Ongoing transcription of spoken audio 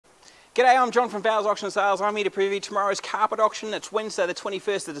G'day, I'm John from Fowles Auctions and Sales. I'm here to preview tomorrow's carpet auction. It's Wednesday the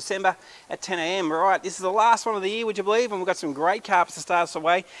 21st of December at 10 AM. Right, this is the last one of the year, would you believe? And we've got some great carpets to start us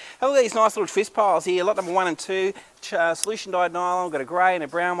away. Have a look at these nice little twist piles here, lot number 1 and 2. Solution dyed nylon, we've got a grey and a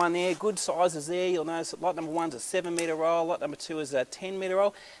brown one there, good sizes there. You'll notice that lot number 1's a 7-metre roll, lot number 2 is a 10-metre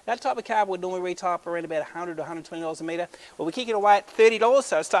roll. That type of carpet would normally retail for around about $100 to $120 a metre. Well, we kick it away at $30,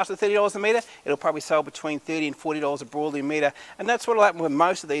 so it starts at $30 a metre. It'll probably sell between $30 and $40 a broadly a metre, and that's what'll happen with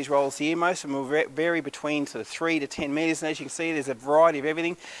most of these rolls here. Most of them will vary between sort of 3 to 10 metres, and as you can see, there's a variety of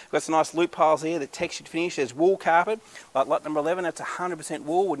everything. We've got some nice loop piles here, the textured finish. There's wool carpet, like lot number 11, that's 100%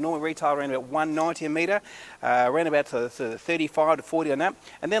 wool, would normally retail around about $190 a metre, around about to 35 to 40 on that.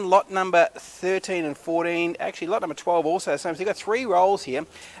 And then lot number 13 and 14, actually lot number 12 also the same. So you've got 3 rolls here,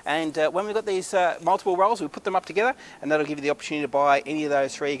 and when we've got these multiple rolls, we put them up together, and that'll give you the opportunity to buy any of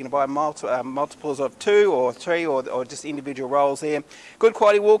those 3. You can buy multiples of 2 or 3 or just individual rolls there. Good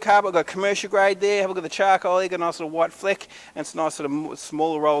quality wool carpet. We've got commercial grade there. Have a look at the charcoal there, got a nice little white fleck, and some nice sort of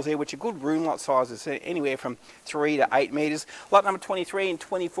smaller rolls here, which are good room lot sizes, anywhere from 3 to 8 metres. Lot number 23 and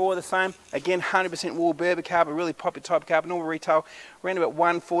 24 are the same. Again, 100% wool Berber carpet, really popular type of carpet. Normal retail around about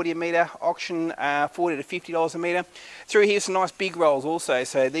 $140 a metre, auction $40 to $50 a metre. Through here some nice big rolls also,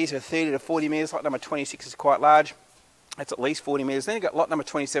 so these are 30 to 40 metres. Lot number 26 is quite large. That's at least 40 metres. Then you've got lot number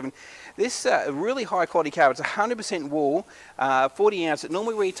 27. This really high quality carpet, it's 100% wool, 40 ounce. It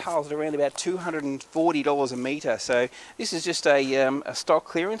normally retails at around about $240 a metre. So this is just a stock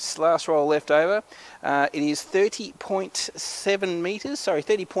clearance, last roll left over. It is 30.7 metres, sorry,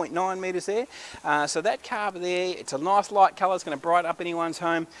 30.9 metres there. So that carpet there, it's a nice light colour, it's going to brighten up anyone's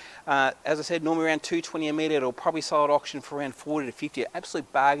home. As I said, normally around $220 a metre. It'll probably sell at auction for around $40 to $50.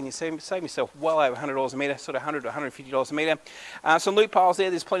 Absolute bargain. You save yourself well over $100 a metre, sort of $100 to $150 a metre. Some loop piles there,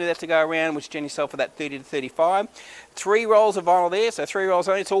 there's plenty of that to go around, which generally sell for that $30 to $35. 3 rolls of vinyl there, so 3 rolls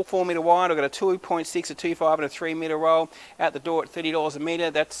only. It's all 4 metre wide. I've got a 2.6, a 2.5 and a 3 metre roll. Out the door at $30 a metre.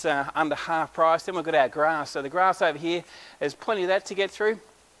 That's under half price. Then we've got our grass. So the grass over here, there's plenty of that to get through.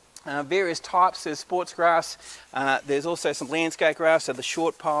 Various types. There's sports grass, there's also some landscape grass, so the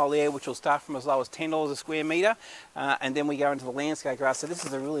short pile there, which will start from as low as $10 a square metre, and then we go into the landscape grass. So this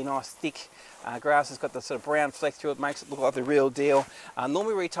is a really nice thick grass. It's got the sort of brown fleck through it, makes it look like the real deal.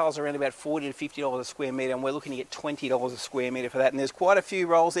 Normally retails around about $40 to $50 a square metre, and we're looking to get $20 a square metre for that. And there's quite a few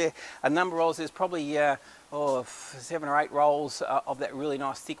rolls there, a number of rolls. There's probably 7 or 8 rolls of that really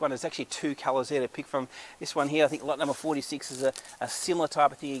nice thick one. There's actually 2 colours there to pick from. This one here, I think lot number 46 is a similar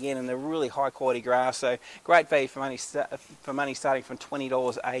type of thing again, and they're really high quality grass, so great value for money starting from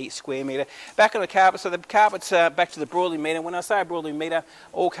 $20 a square metre. Back on the carpet, so the carpet's back to the broadly metre. When I say a broadly metre,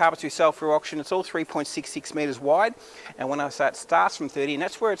 all carpets we sell through auction, it's all 3.66 metres wide, and when I say it starts from 30, and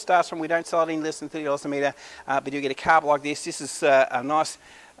that's where it starts from. We don't sell it any less than $30 a metre, but you get a carpet like this. This is a nice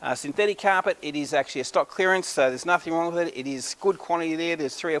synthetic carpet. It is actually a stock clearance, so there's nothing wrong with it. It is good quantity there.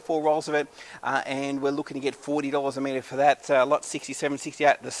 There's 3 or 4 rolls of it, and we're looking to get $40 a metre for that. Lot 67,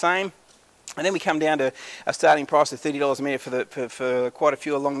 68, the same. And then we come down to a starting price of $30 a metre for quite a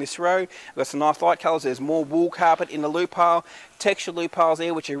few along this row. We've got some nice light colours. There's more wool carpet in the loop pile, textured loop piles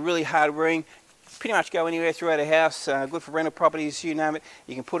there, which are really hard wearing. Pretty much go anywhere throughout a house, good for rental properties, you name it.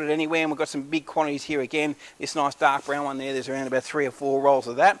 You can put it anywhere, and we've got some big quantities here again. This nice dark brown one there, there's around about 3 or 4 rolls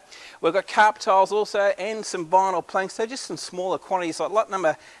of that. We've got carpet tiles also, and some vinyl planks, so just some smaller quantities, like lot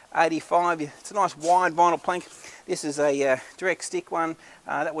number 85. It's a nice wide vinyl plank. This is a direct stick one.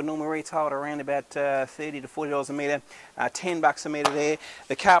 That would normally retail at around about $30 to $40 a metre, $10 a metre there.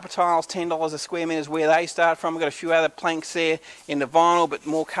 The carpet tiles, $10 a square metre is where they start from. We've got a few other planks there in the vinyl, but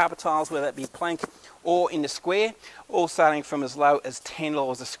more carpet tiles, whether that be plank or in the square, all starting from as low as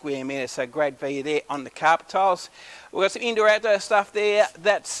 $10 a square metre, so great value there on the carpet tiles. We've got some indoor-outdoor stuff there.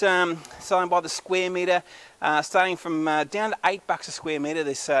 That's selling by the square metre, starting from down to $8 a square metre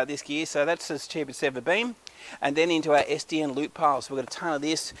this year, so that's as cheap as it's ever been. And then into our SDN loop piles. We've got a ton of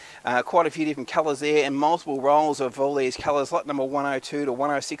this, quite a few different colours there, and multiple rolls of all these colours. Lot number 102 to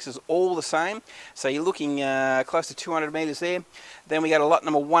 106 is all the same, so you're looking close to 200 metres there. Then we got a lot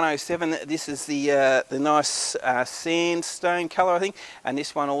number 107. This is the nice sandstone colour, I think, and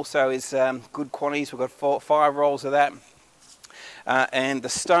this one also is good quantities. We've got 5 rolls of that. And the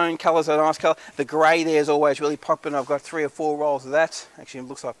stone colours are a nice colour. The grey there is always really popular. I've got 3 or 4 rolls of that. Actually, it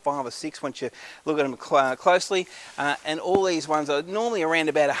looks like 5 or 6 once you look at them closely. And all these ones are normally around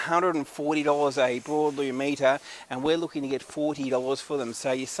about $140 a broadloom metre, and we're looking to get $40 for them.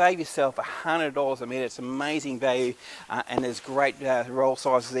 So you save yourself $100 a metre. It's amazing value, and there's great roll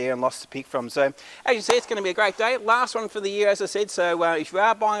sizes there and lots to pick from. So as you see, it's going to be a great day. Last one for the year, as I said. So if you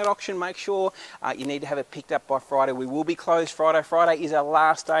are buying at auction, make sure you need to have it picked up by Friday. We will be closed Friday Friday is our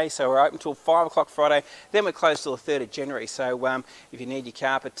last day, so we're open till 5 o'clock Friday. Then we're closed till the 3rd of January. So if you need your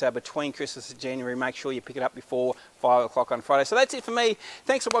carpet between Christmas and January, make sure you pick it up before 5 o'clock on Friday. So that's it for me.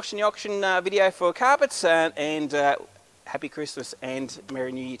 Thanks for watching the auction video for carpets, and happy Christmas and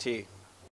Merry New Year to you.